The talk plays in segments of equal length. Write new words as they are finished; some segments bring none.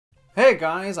Hey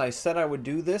guys, I said I would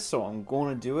do this, so I'm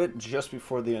going to do it just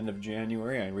before the end of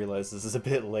January. I realize this is a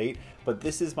bit late, but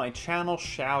this is my channel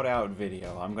shout-out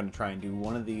video. I'm going to try and do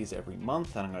one of these every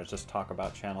month, and I'm going to just talk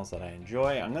about channels that I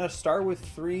enjoy. I'm going to start with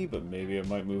 3, but maybe I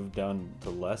might move down to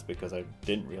less because I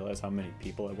didn't realize how many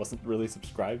people I wasn't really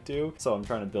subscribed to, so I'm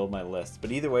trying to build my list.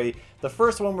 But either way, the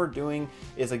first one we're doing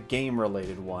is a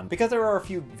game-related one, because there are a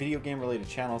few video game-related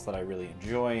channels that I really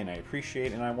enjoy and I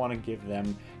appreciate, and I want to give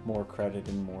them more credit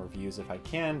and more views if I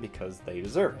can, because they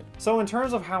deserve it. So in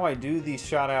terms of how I do these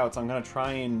shout-outs, I'm going to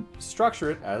try and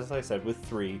structure it, as I said, with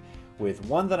 3, with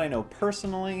one that I know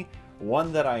personally,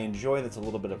 one that I enjoy that's a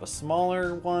little bit of a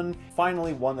smaller one,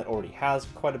 finally one that already has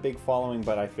quite a big following,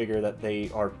 but I figure that they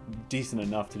are decent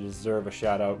enough to deserve a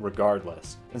shout-out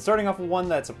regardless. And starting off with one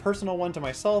that's a personal one to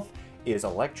myself is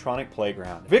Electronic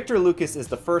Playground. Victor Lucas is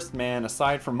the first man,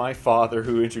 aside from my father,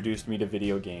 who introduced me to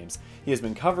video games. He has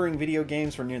been covering video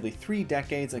games for nearly 3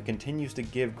 decades and continues to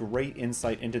give great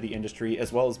insight into the industry,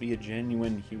 as well as be a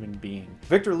genuine human being.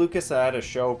 Victor Lucas had a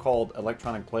show called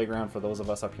Electronic Playground, for those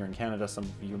of us up here in Canada, some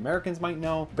of you Americans might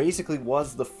know. Basically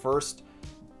was the first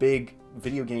big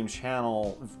video game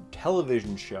channel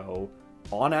television show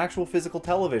on actual physical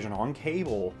television, on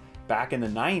cable, back in the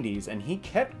 90s, and he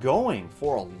kept going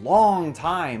for a long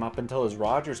time up until his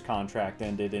Rogers contract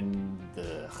ended in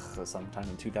sometime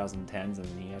in 2010s, and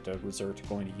he had to resort to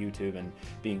going to YouTube and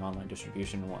being online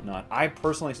distribution and whatnot. I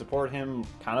personally support him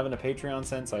kind of in a Patreon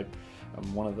sense. I'm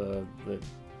one of the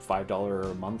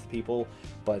 $5 a month people,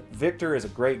 but Victor is a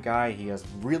great guy. He has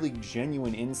really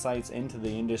genuine insights into the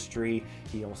industry.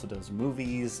 He also does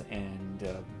movies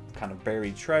and kind of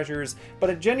buried treasures, but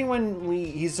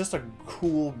he's just a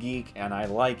cool geek, and I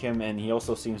like him. And he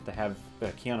also seems to have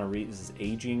Keanu Reeves'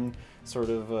 aging sort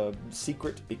of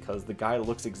secret, because the guy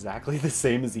looks exactly the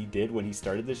same as he did when he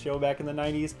started the show back in the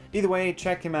 90s. Either way,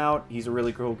 check him out. He's a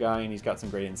really cool guy and he's got some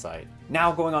great insight.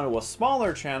 Now going on to a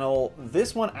smaller channel,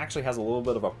 this one actually has a little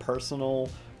bit of a personal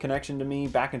connection to me.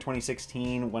 Back in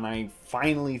 2016, when I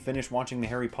finally finished watching the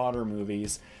Harry Potter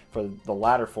movies, for the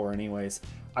latter 4 anyways,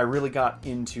 I really got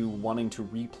into wanting to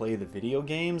replay the video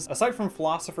games. Aside from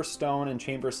Philosopher's Stone and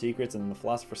Chamber of Secrets and the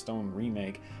Philosopher's Stone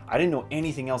remake, I didn't know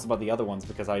anything else about the other ones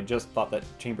because I just thought that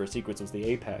Chamber of Secrets was the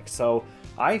apex. So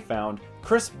I found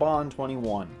Chris Bond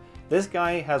 21. This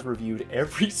guy has reviewed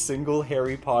every single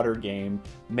Harry Potter game,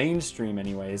 mainstream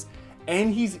anyways,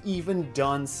 and he's even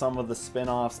done some of the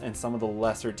spin-offs and some of the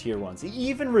lesser tier ones. He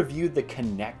even reviewed the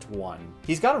Kinect one.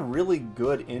 He's got a really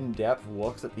good in-depth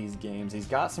looks at these games. He's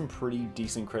got some pretty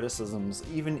decent criticisms,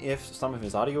 even if some of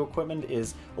his audio equipment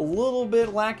is a little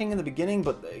bit lacking in the beginning,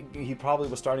 but he probably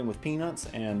was starting with peanuts,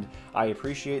 and I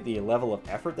appreciate the level of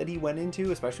effort that he went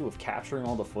into, especially with capturing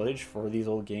all the footage for these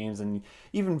old games and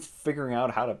even figuring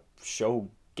out how to show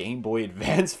Game Boy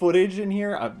Advance footage in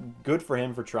here. Good for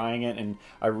him for trying it, and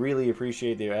I really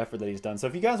appreciate the effort that he's done. So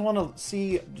if you guys want to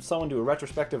see someone do a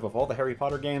retrospective of all the Harry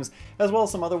Potter games, as well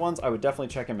as some other ones, I would definitely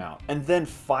check him out. And then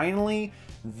finally,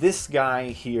 this guy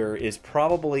here is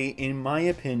probably, in my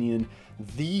opinion,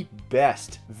 the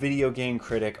best video game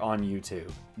critic on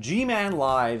YouTube.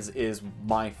 gmanlives is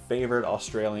my favorite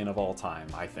Australian of all time,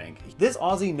 I think. This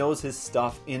Aussie knows his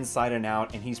stuff inside and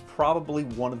out, and he's probably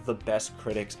one of the best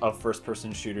critics of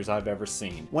first-person shooters I've ever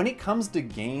seen. When it comes to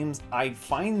games, I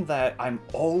find that I'm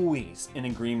always in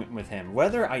agreement with him.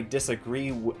 Whether I disagree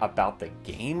about the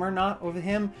game or not with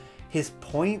him, his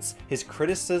points, his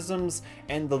criticisms,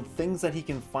 and the things that he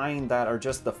can find that are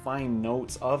just the fine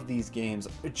notes of these games,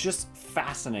 it's just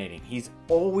fascinating. He's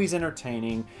always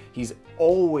entertaining, he's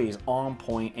always on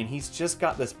point, and he's just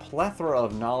got this plethora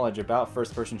of knowledge about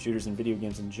first-person shooters and video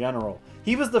games in general.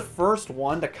 He was the first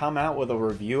one to come out with a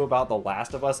review about The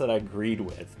Last of Us that I agreed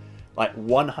with. Like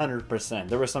 100%.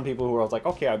 There were some people who were like,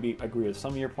 okay, I agree with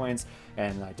some of your points,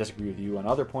 and I disagree with you on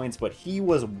other points, but he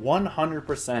was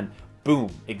 100%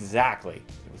 boom, exactly.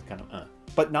 It was kind of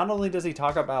But not only does he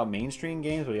talk about mainstream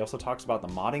games, but he also talks about the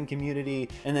modding community,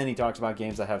 and then he talks about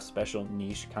games that have special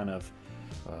niche kind of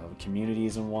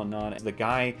communities and whatnot. The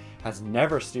guy has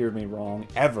never steered me wrong,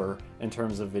 ever, in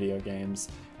terms of video games,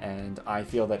 and I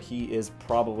feel that he is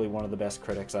probably one of the best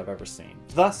critics I've ever seen.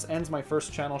 Thus ends my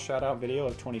first channel shout-out video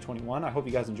of 2021. I hope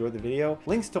you guys enjoyed the video.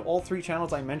 Links to all 3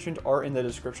 channels I mentioned are in the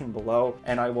description below,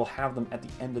 and I will have them at the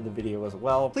end of the video as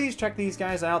well. Please check these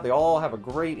guys out. They all have a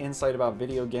great insight about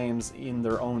video games in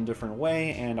their own different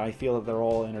way, and I feel that they're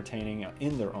all entertaining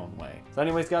in their own way. So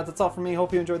anyways, guys, that's all from me.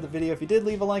 Hope you enjoyed the video. If you did,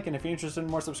 leave a like, and if you're interested in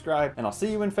more, subscribe, and I'll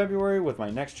see you in February with my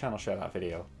next channel shout-out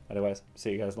video. Otherwise,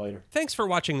 see you guys later. Thanks for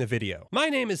watching the video. My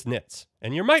name is Nitz,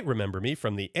 and you might remember me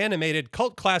from the animated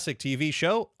cult classic TV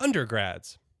show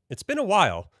Undergrads. It's been a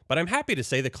while, but I'm happy to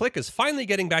say the Clique is finally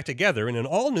getting back together in an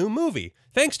all-new movie,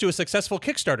 thanks to a successful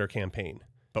Kickstarter campaign.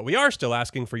 But we are still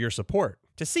asking for your support.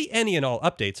 To see any and all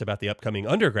updates about the upcoming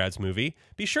Undergrads movie,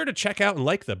 be sure to check out and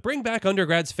like the Bring Back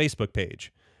Undergrads Facebook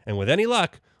page. And with any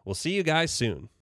luck, we'll see you guys soon.